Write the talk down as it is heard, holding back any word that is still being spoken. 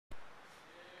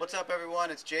What's up,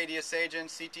 everyone? It's JD Asajan,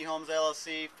 CT Homes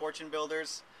LLC, Fortune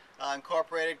Builders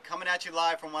Incorporated, coming at you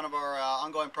live from one of our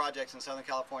ongoing projects in Southern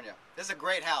California. This is a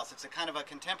great house. It's a kind of a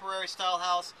contemporary style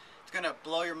house. It's going to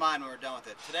blow your mind when we're done with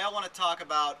it. Today I want to talk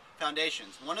about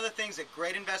foundations. One of the things that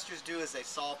great investors do is they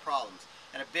solve problems.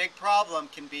 And a big problem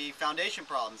can be foundation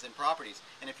problems in properties.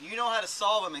 And if you know how to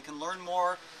solve them and can learn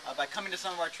more by coming to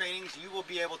some of our trainings, you will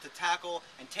be able to tackle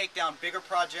and take down bigger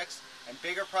projects. And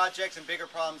bigger projects and bigger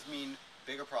problems mean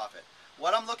bigger profit.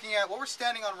 What I'm looking at, what we're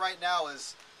standing on right now,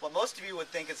 is what most of you would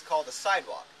think is called a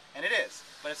sidewalk. And it is.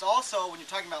 But it's also, when you're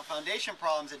talking about foundation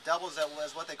problems, it doubles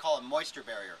as what they call a moisture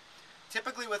barrier.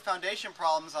 Typically with foundation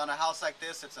problems on a house like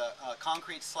this, it's a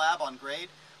concrete slab on grade.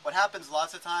 What happens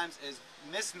lots of times is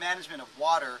mismanagement of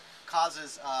water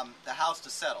causes the house to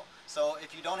settle. So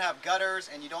if you don't have gutters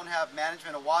and you don't have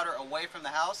management of water away from the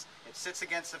house, it sits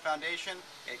against the foundation,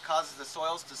 it causes the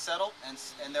soils to settle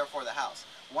and therefore the house.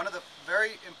 One of the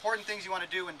very important things you want to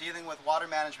do when dealing with water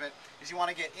management is you want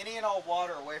to get any and all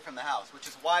water away from the house, which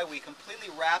is why we completely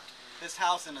wrapped this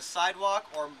house in a sidewalk,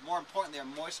 or more importantly a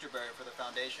moisture barrier for the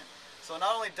foundation. So it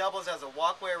not only doubles as a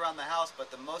walkway around the house, but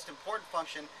the most important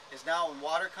function is now when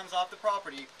water comes off the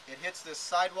property, it hits this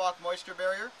sidewalk moisture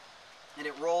barrier and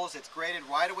it rolls, it's graded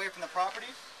right away from the property,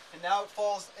 and now it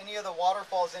falls, any of the water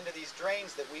falls into these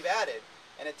drains that we've added,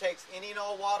 and it takes any and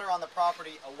all water on the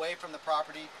property away from the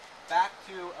property back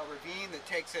to a ravine that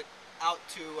takes it out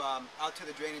to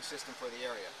the drainage system for the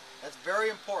area. That's very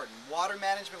important. Water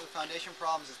management with foundation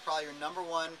problems is probably your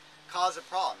 #1 cause of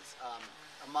problems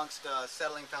amongst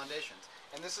settling foundations.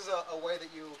 And this is a way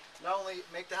that you not only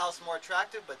make the house more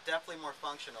attractive, but definitely more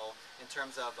functional in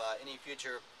terms of any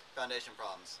future foundation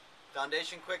problems.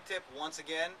 Foundation quick tip, once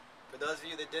again, for those of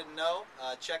you that didn't know,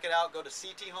 check it out. Go to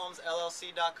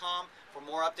cthomesllc.com for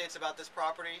more updates about this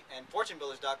property, and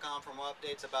fortunebuilders.com for more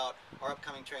updates about our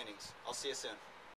upcoming trainings. I'll see you soon.